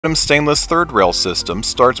Stainless third rail system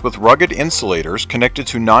starts with rugged insulators connected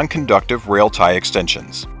to non-conductive rail tie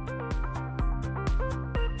extensions.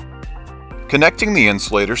 Connecting the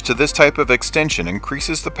insulators to this type of extension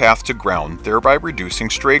increases the path to ground, thereby reducing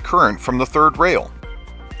stray current from the third rail.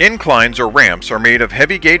 Inclines or ramps are made of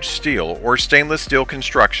heavy gauge steel or stainless steel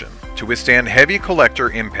construction to withstand heavy collector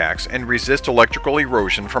impacts and resist electrical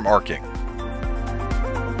erosion from arcing.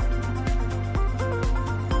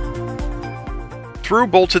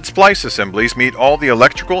 Through-bolted splice assemblies meet all the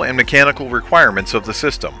electrical and mechanical requirements of the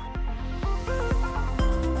system.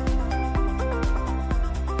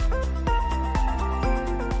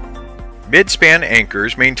 Mid-span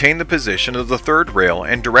anchors maintain the position of the third rail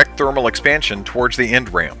and direct thermal expansion towards the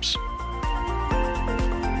end ramps.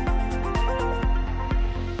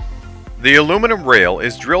 The aluminum rail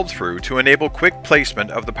is drilled through to enable quick placement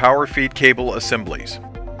of the power feed cable assemblies.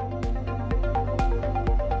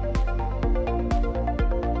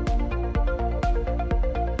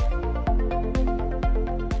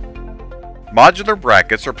 Modular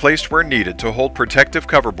brackets are placed where needed to hold protective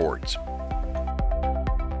coverboards.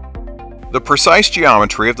 The precise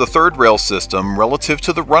geometry of the third rail system relative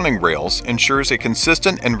to the running rails ensures a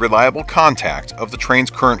consistent and reliable contact of the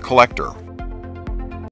train's current collector.